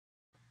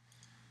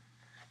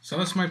So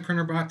that's my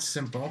Printrbot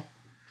Simple.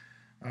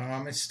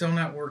 It's still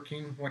not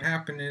working. What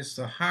happened is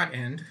the hot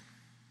end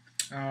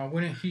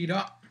wouldn't heat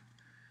up.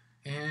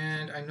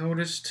 And I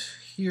noticed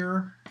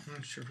here, I'm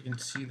not sure if you can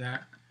see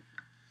that,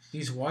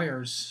 these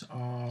wires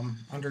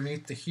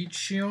underneath the heat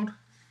shield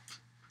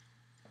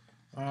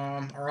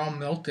are all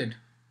melted.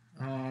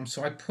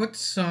 So I put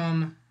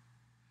some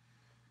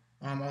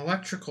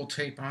electrical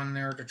tape on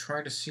there to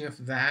try to see if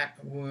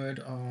that would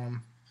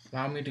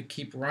allow me to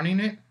keep running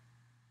it.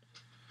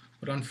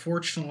 But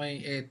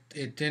unfortunately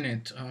it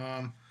didn't.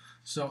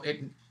 So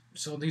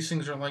these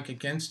things are like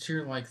against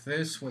here like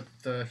this with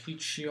the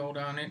heat shield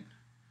on it,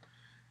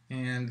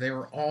 and they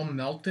were all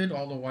melted,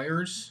 all the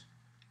wires.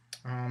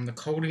 The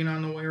coating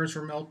on the wires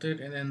were melted,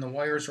 and then the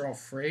wires are all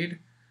frayed.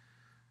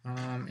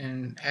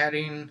 And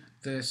adding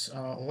this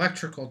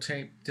electrical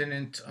tape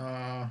didn't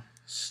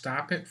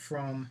stop it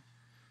from,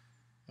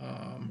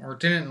 or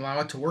didn't allow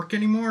it to work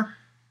anymore.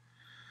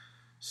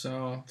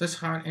 So this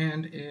hot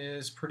end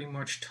is pretty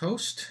much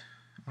toast.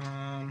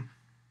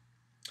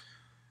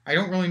 I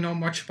don't really know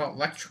much about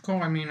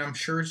electrical. I mean, I'm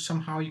sure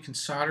somehow you can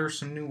solder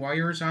some new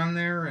wires on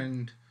there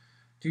and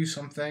do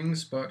some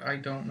things, but I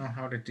don't know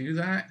how to do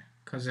that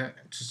because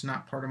that's just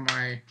not part of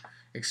my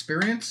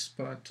experience.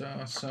 But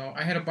so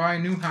I had to buy a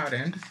new hot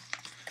end.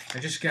 I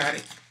just got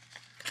it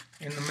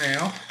in the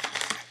mail.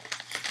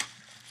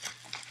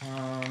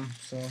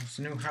 So it's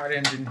a new hot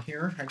end in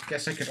here. I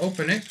guess I could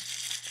open it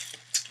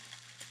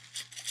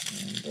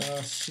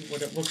and see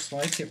what it looks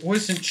like. It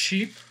wasn't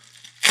cheap.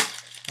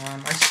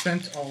 I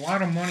spent a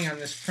lot of money on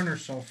this printer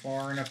so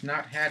far, and I've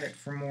not had it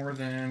for more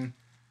than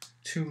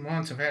 2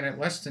 months. I've had it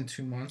less than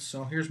 2 months.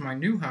 So here's my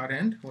new hot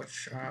end,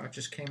 which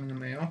just came in the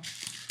mail.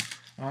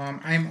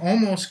 I'm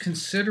almost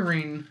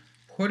considering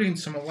putting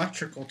some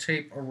electrical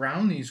tape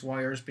around these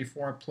wires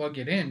before I plug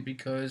it in,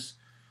 because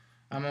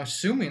I'm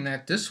assuming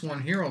that this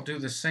one here will do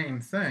the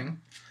same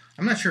thing.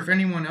 I'm not sure if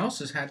anyone else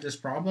has had this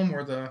problem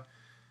where the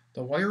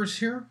wires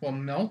here will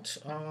melt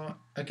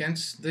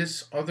against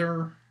this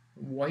other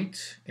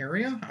white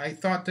area. I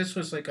thought this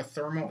was like a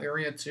thermal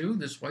area too,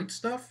 this white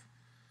stuff.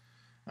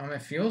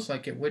 It feels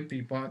like it would be,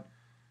 but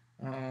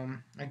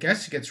I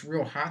guess it gets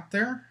real hot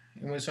there.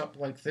 It was up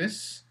like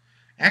this.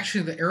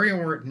 Actually, the area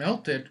where it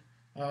melted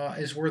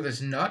is where this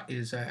nut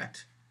is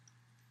at.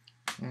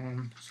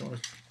 So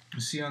you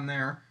see on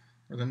there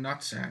where the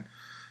nut's at.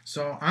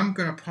 So I'm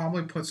going to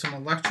probably put some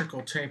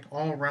electrical tape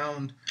all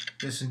around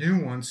this new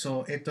one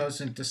so it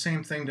doesn't, the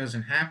same thing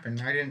doesn't happen.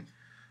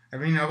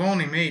 I've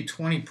only made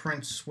 20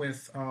 prints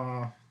with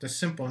the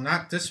Simple,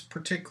 not this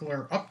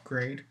particular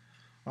upgrade.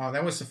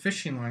 That was the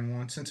fishing line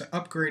one. Since I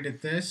upgraded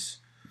this,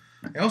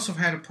 I also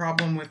had a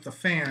problem with the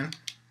fan.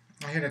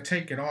 I had to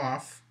take it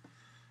off.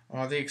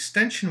 The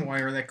extension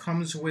wire that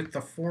comes with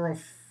the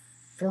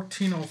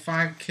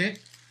 1405 kit,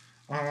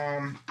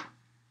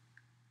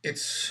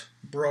 it's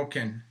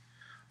broken.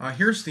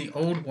 Here's the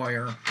old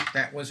wire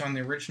that was on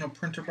the original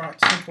Printrbot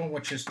Simple,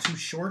 which is too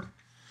short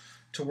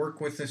to work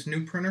with this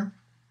new printer.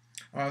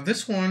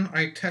 This one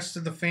I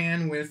tested the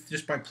fan with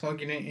just by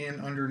plugging it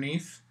in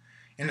underneath,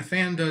 and the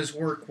fan does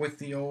work with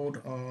the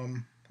old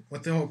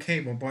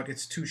cable, but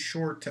it's too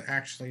short to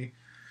actually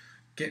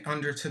get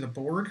under to the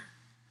board.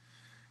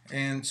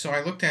 And so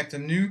I looked at the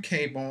new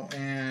cable,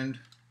 and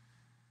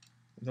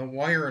the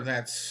wire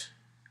that's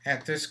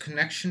at this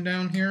connection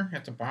down here,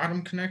 at the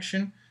bottom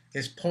connection,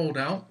 is pulled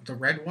out, the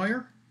red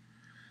wire.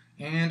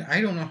 And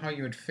I don't know how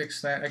you would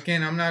fix that.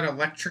 Again, I'm not an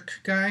electric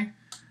guy.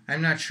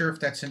 I'm not sure if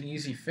that's an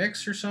easy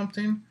fix or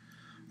something.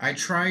 I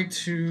tried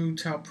to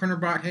tell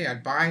Printrbot, hey,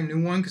 I'd buy a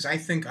new one, because I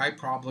think I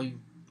probably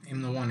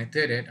am the one that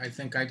did it. I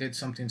think I did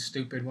something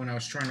stupid when I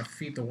was trying to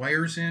feed the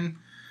wires in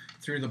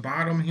through the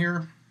bottom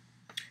here.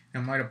 I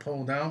might have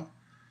pulled out.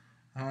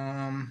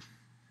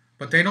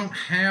 But they don't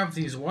have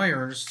these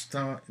wires,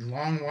 the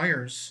long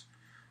wires,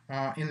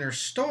 in their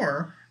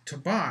store to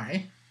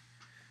buy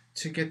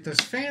to get this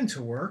fan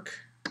to work.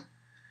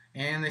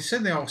 And they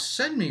said they'll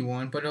send me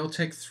one, but it'll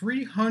take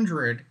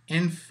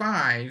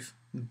 305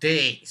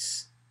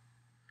 days.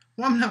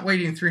 Well, I'm not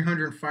waiting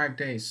 305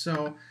 days.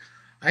 So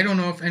I don't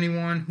know if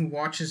anyone who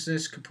watches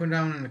this could put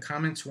down in the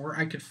comments where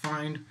I could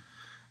find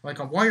like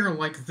a wire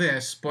like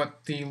this,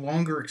 but the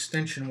longer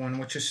extension one,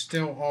 which is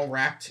still all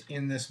wrapped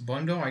in this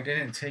bundle. I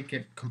didn't take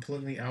it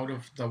completely out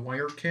of the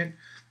wire kit.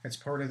 That's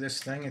part of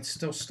this thing. It's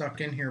still stuck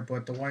in here,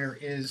 but the wire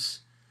is,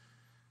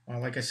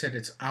 like I said,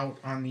 it's out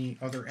on the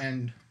other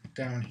end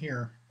down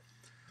here.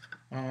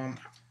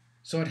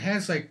 So it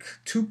has like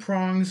 2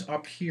 prongs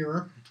up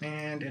here,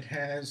 and it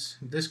has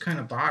this kind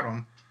of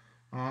bottom.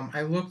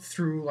 I looked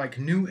through like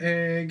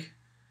Newegg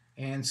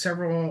and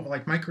several,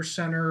 like Micro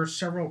Center,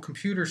 several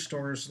computer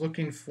stores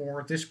looking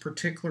for this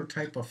particular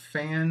type of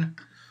fan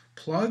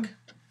plug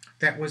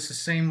that was the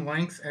same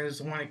length as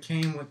the one that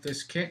came with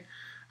this kit.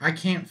 I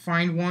can't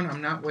find one.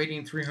 I'm not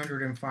waiting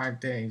 305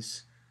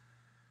 days.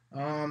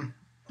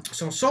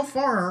 So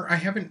far, I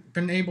haven't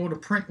been able to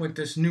print with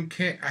this new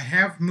kit. I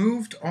have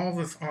moved all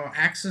the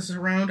axes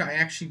around. I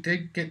actually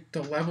did get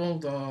to level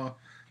the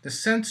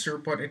sensor,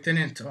 but it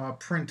didn't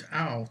print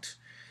out.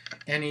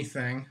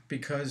 anything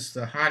because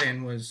the hot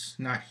end was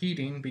not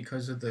heating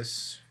because of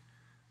this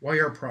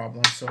wire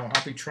problem. So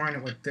I'll be trying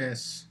it with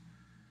this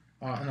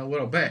in a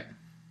little bit.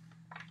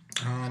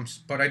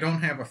 But I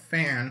don't have a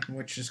fan,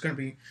 which is going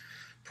to be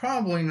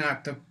probably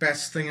not the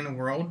best thing in the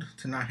world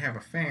to not have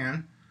a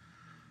fan.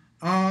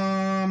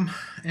 And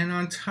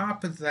on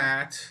top of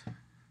that,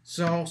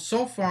 so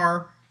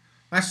far,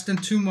 less than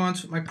 2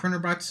 months with my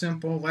Printrbot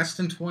Simple, less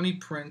than 20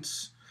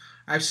 prints,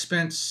 I've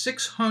spent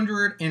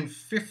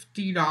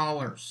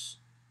 $650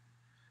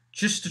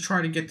 just to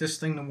try to get this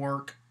thing to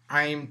work.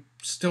 I'm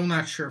still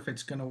not sure if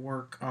it's going to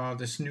work,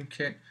 this new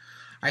kit.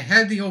 I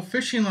had the old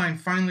fishing line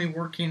finally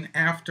working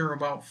after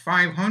about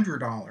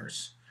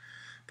 $500.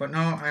 But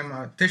now I'm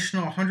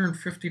additional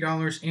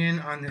 $150 in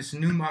on this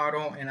new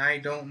model, and I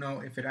don't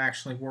know if it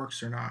actually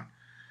works or not.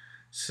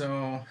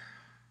 So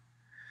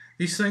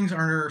these things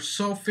are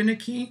so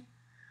finicky.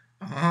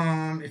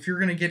 If you're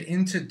going to get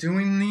into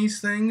doing these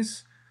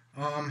things,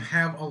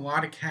 have a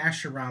lot of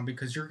cash around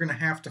because you're going to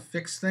have to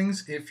fix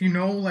things. If you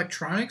know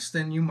electronics,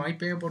 then you might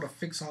be able to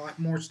fix a lot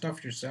more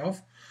stuff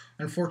yourself.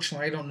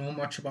 Unfortunately, I don't know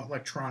much about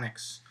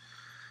electronics.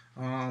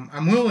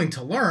 I'm willing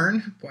to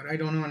learn, but I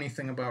don't know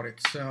anything about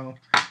it. So,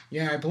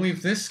 yeah, I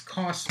believe this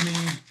cost me,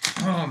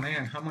 oh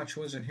man, how much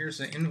was it? Here's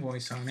the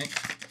invoice on it.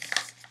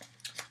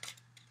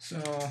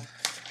 So,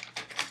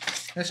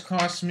 this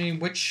cost me,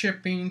 with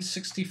shipping,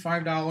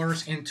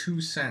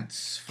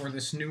 $65.02 for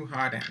this new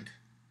hot end.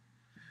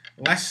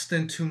 Less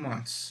than 2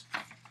 months.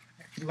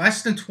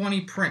 Less than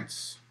 20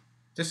 prints.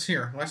 This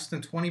here, less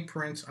than 20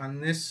 prints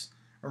on this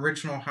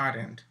original hot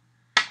end.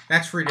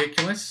 That's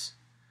ridiculous.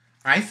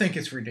 I think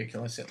it's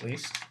ridiculous, at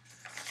least.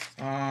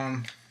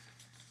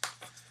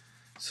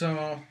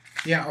 So,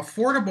 yeah,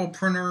 affordable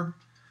printer.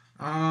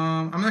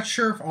 I'm not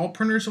sure if all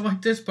printers are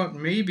like this, but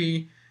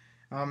maybe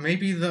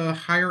the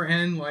higher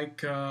end,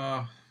 like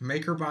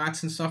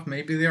MakerBots and stuff,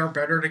 maybe they are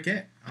better to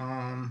get.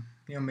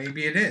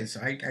 Maybe it is.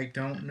 I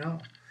don't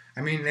know.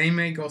 I mean, they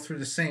may go through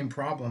the same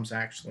problems,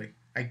 actually.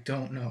 I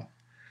don't know.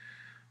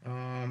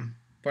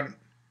 But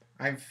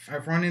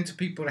I've run into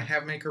people that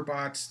have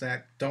MakerBots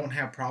that don't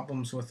have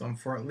problems with them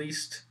for at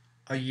least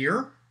a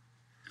year.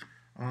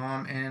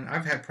 And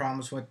I've had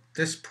problems with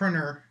this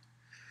printer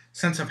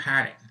since I've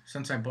had it,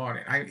 since I bought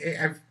it.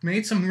 I've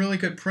made some really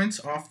good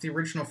prints off the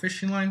original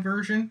fishing line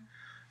version.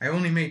 I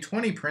only made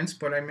 20 prints,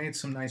 but I made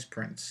some nice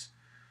prints.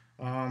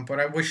 But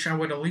I wish I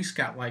would at least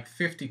got like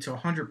 50 to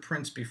 100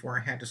 prints before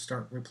I had to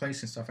start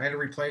replacing stuff. I had to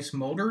replace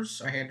motors.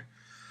 I had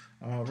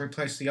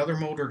replaced the other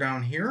motor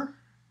down here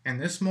and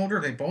this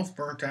motor. They both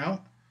burnt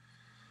out.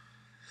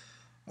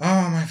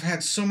 I've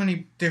had so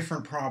many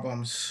different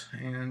problems,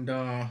 and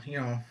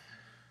the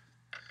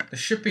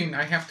shipping,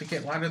 I have to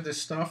get a lot of this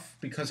stuff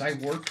because I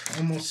work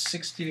almost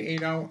 60 to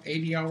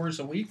 80 hours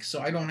a week,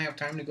 so I don't have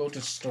time to go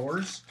to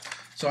stores.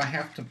 So I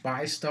have to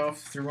buy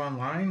stuff through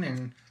online,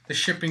 and the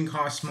shipping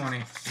costs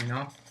money,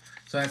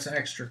 so that's an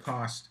extra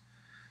cost.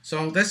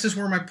 So this is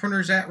where my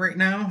printer's at right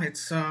now.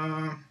 It's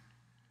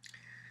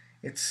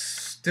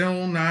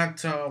still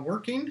not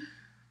working,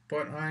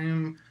 but I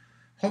am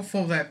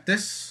hopeful that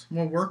this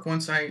will work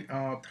once I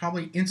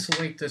probably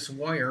insulate this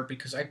wire,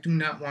 because I do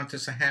not want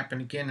this to happen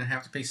again and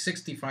have to pay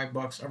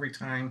 $65 every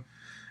time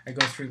I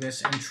go through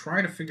this and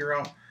try to figure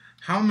out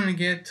how I'm going to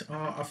get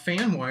a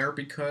fan wire,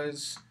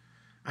 because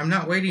I'm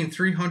not waiting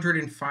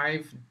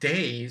 305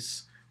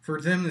 days for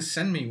them to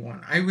send me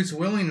one. I was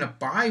willing to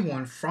buy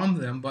one from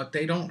them, but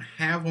they don't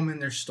have them in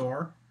their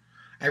store.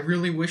 I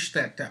really wish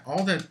that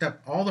all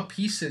the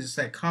pieces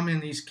that come in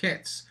these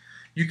kits,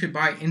 you could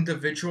buy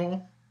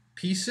individual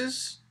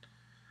pieces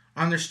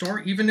on their store,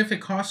 even if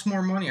it costs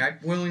more money. I'm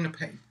willing to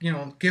pay,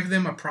 give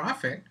them a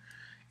profit.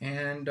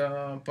 And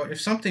but if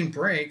something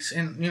breaks,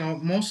 and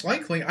most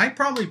likely I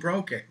probably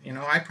broke it,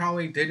 I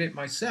probably did it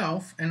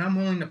myself, and I'm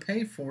willing to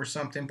pay for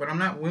something, but I'm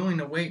not willing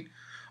to wait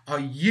a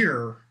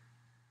year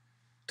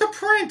to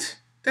print.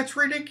 That's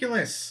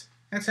ridiculous.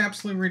 That's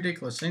absolutely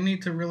ridiculous. They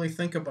need to really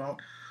think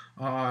about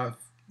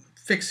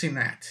fixing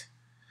that,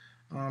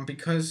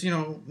 because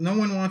no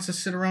one wants to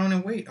sit around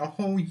and wait a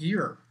whole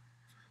year.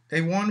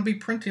 They want to be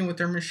printing with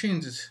their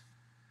machines.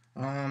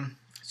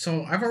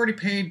 So I've already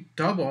paid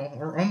double,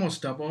 or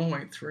almost double,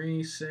 like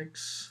 3,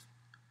 6.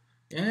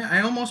 Yeah,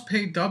 I almost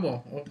paid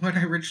double what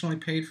I originally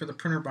paid for the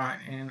Printrbot,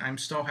 and I'm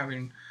still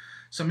having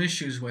some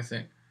issues with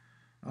it.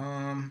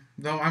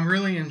 Though I'm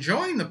really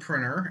enjoying the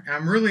printer,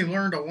 I've really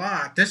learned a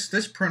lot.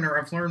 This printer,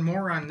 I've learned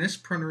more on this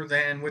printer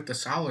than with the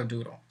Solid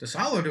Doodle. The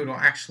Solid Doodle,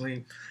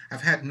 actually,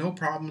 I've had no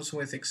problems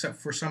with, except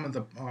for some of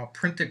the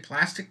printed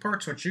plastic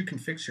parts, which you can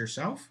fix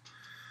yourself.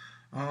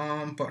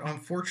 But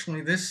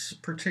unfortunately, this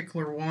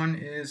particular one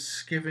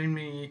is giving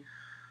me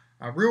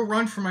a real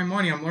run for my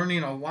money. I'm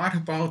learning a lot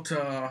about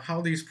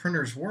how these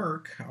printers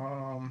work.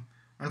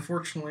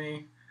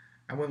 Unfortunately,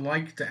 I would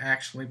like to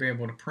actually be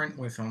able to print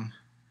with them.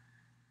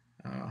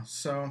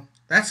 So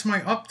that's my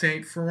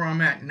update for where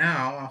I'm at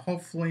now.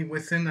 Hopefully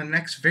within the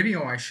next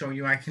video I show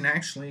you, I can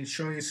actually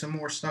show you some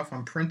more stuff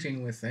I'm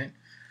printing with it.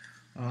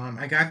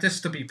 I got this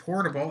to be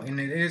portable,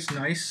 and it is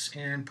nice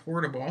and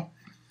portable.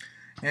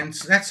 And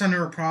so that's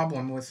another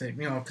problem with it,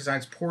 you know, because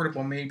it's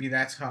portable. Maybe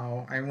that's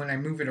how when I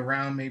move it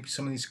around, maybe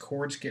some of these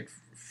cords get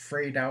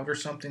frayed out or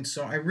something.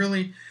 So I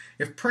really,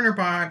 if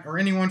Printrbot or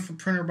anyone from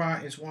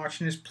Printrbot is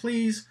watching this,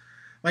 please,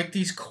 like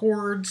these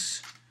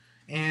cords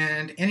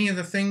and any of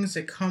the things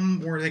that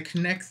come where they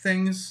connect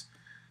things,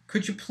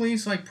 could you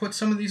please like put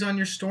some of these on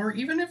your store?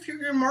 Even if you're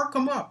gonna mark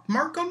them up,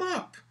 mark them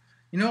up.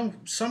 You know,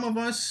 some of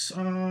us,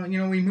 you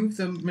know, we move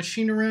the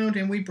machine around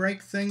and we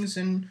break things,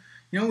 and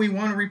you know we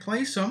want to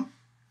replace them,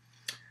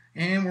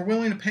 and we're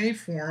willing to pay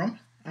for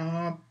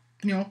them.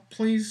 You know,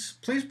 please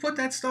put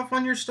that stuff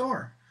on your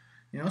store.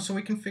 You know, so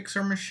we can fix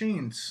our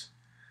machines.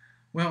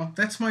 Well,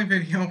 that's my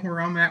video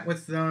where I'm at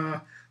with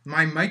my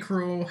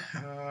micro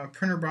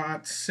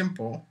Printrbot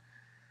Simple.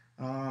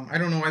 I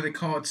don't know why they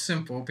call it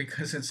simple,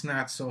 because it's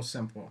not so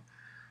simple.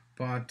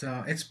 But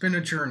it's been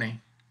a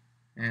journey.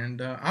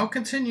 And I'll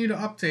continue to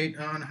update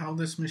on how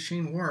this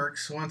machine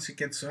works once it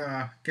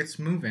gets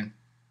moving.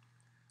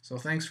 So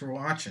thanks for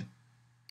watching.